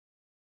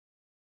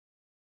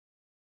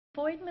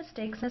Avoid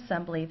mistakes in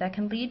assembly that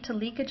can lead to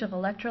leakage of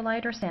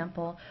electrolyte or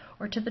sample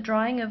or to the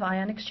drying of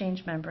ion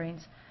exchange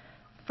membranes.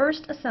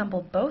 First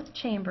assemble both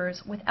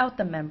chambers without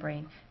the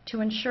membrane to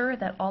ensure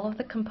that all of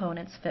the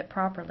components fit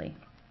properly.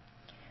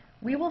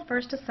 We will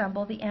first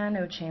assemble the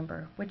anode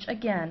chamber, which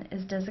again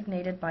is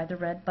designated by the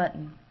red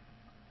button.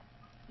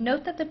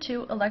 Note that the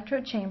two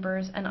electrode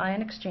chambers and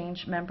ion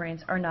exchange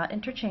membranes are not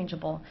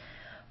interchangeable,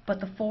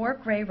 but the 4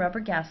 gray rubber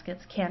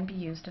gaskets can be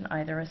used in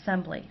either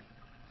assembly.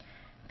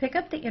 Pick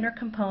up the inner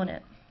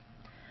component.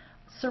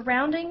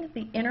 Surrounding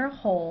the inner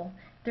hole,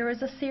 there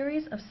is a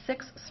series of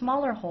 6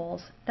 smaller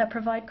holes that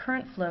provide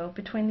current flow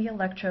between the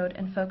electrode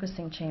and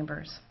focusing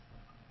chambers.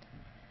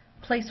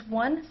 Place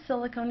 1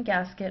 silicone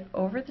gasket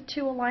over the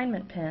 2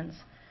 alignment pins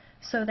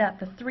so that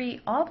the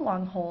 3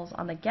 oblong holes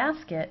on the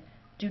gasket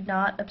do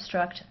not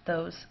obstruct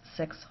those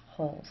 6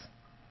 holes.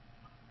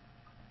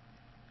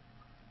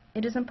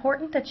 It is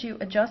important that you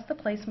adjust the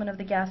placement of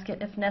the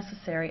gasket if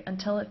necessary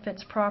until it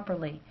fits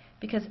properly,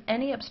 because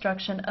any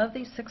obstruction of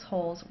these 6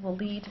 holes will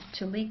lead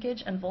to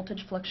leakage and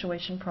voltage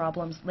fluctuation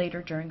problems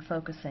later during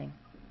focusing.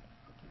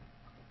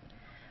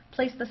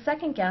 Place the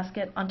second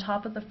gasket on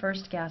top of the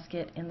first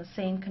gasket in the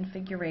same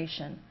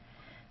configuration,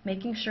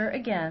 making sure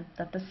again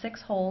that the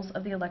 6 holes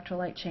of the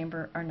electrolyte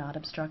chamber are not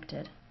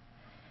obstructed.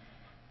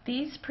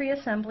 These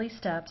pre-assembly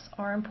steps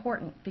are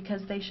important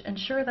because they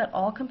ensure that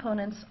all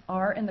components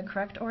are in the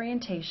correct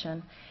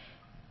orientation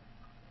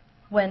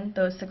when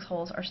those 6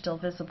 holes are still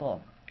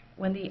visible.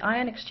 When the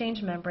ion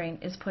exchange membrane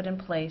is put in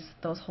place,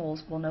 those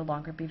holes will no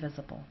longer be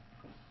visible.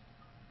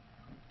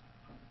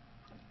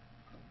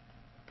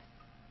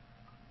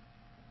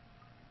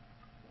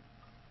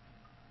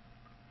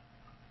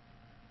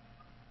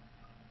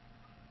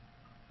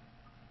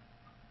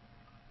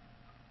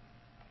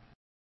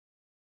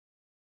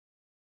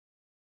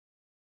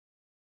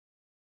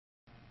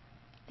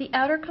 The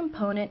outer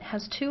component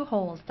has 2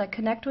 holes that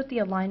connect with the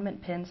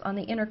alignment pins on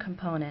the inner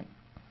component.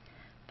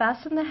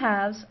 Fasten the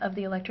halves of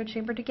the electrode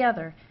chamber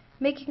together,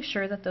 making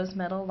sure that those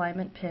metal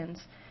alignment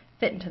pins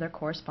fit into their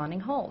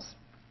corresponding holes.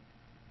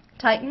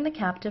 Tighten the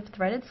captive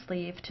threaded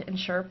sleeve to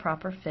ensure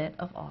proper fit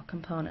of all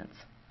components.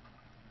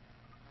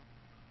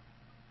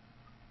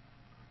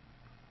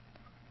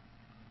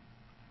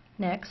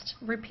 Next,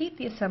 repeat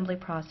the assembly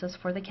process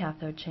for the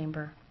cathode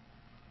chamber.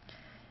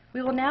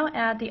 We will now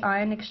add the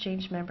ion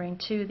exchange membrane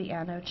to the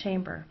anode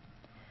chamber.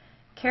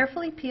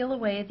 Carefully peel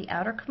away the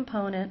outer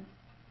component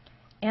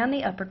and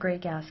the upper gray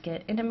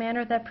gasket in a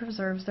manner that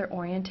preserves their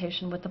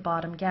orientation with the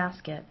bottom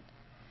gasket.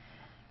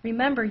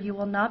 Remember, you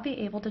will not be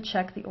able to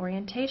check the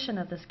orientation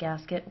of this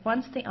gasket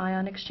once the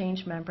ion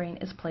exchange membrane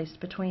is placed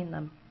between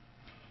them.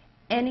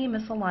 Any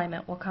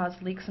misalignment will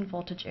cause leaks and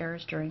voltage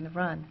errors during the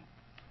run.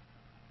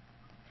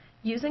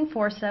 Using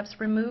forceps,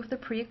 remove the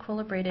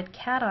pre-equilibrated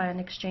cation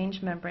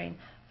exchange membrane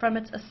from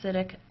its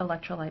acidic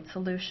electrolyte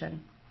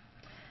solution.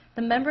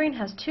 The membrane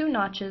has 2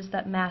 notches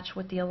that match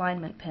with the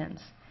alignment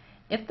pins.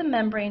 If the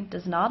membrane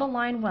does not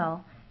align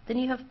well, then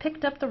you have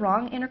picked up the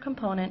wrong inner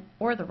component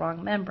or the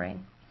wrong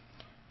membrane.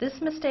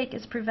 This mistake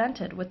is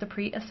prevented with the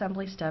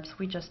pre-assembly steps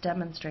we just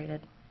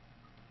demonstrated.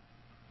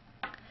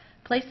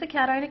 Place the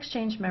cation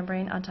exchange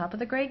membrane on top of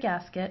the gray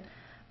gasket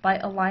by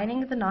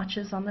aligning the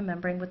notches on the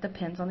membrane with the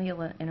pins on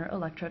the inner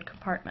electrode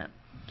compartment.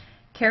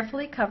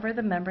 Carefully cover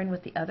the membrane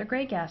with the other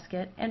gray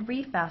gasket and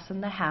refasten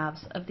the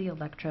halves of the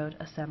electrode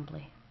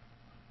assembly.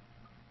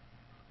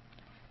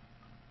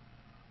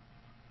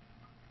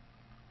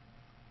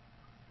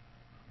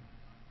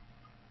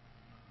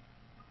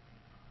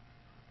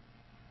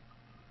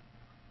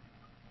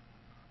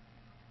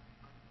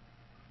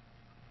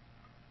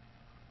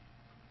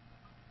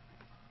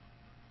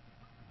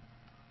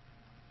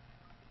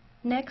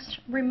 Next,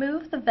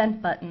 remove the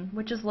vent button,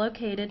 which is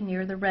located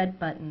near the red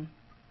button,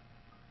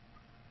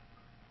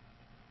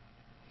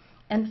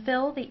 and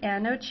fill the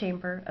anode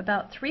chamber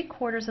about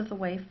 3/4 of the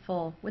way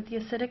full with the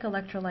acidic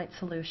electrolyte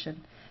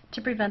solution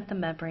to prevent the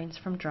membranes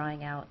from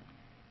drying out.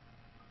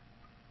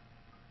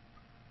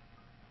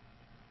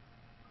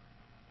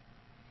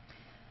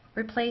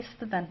 Replace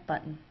the vent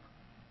button.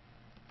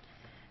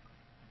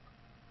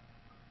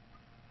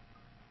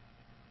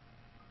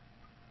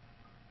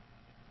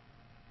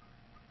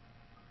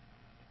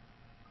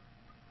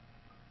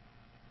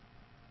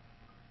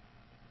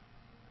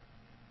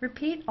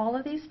 Repeat all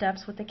of these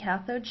steps with the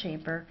cathode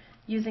chamber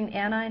using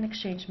anion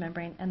exchange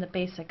membrane and the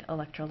basic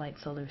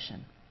electrolyte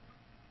solution.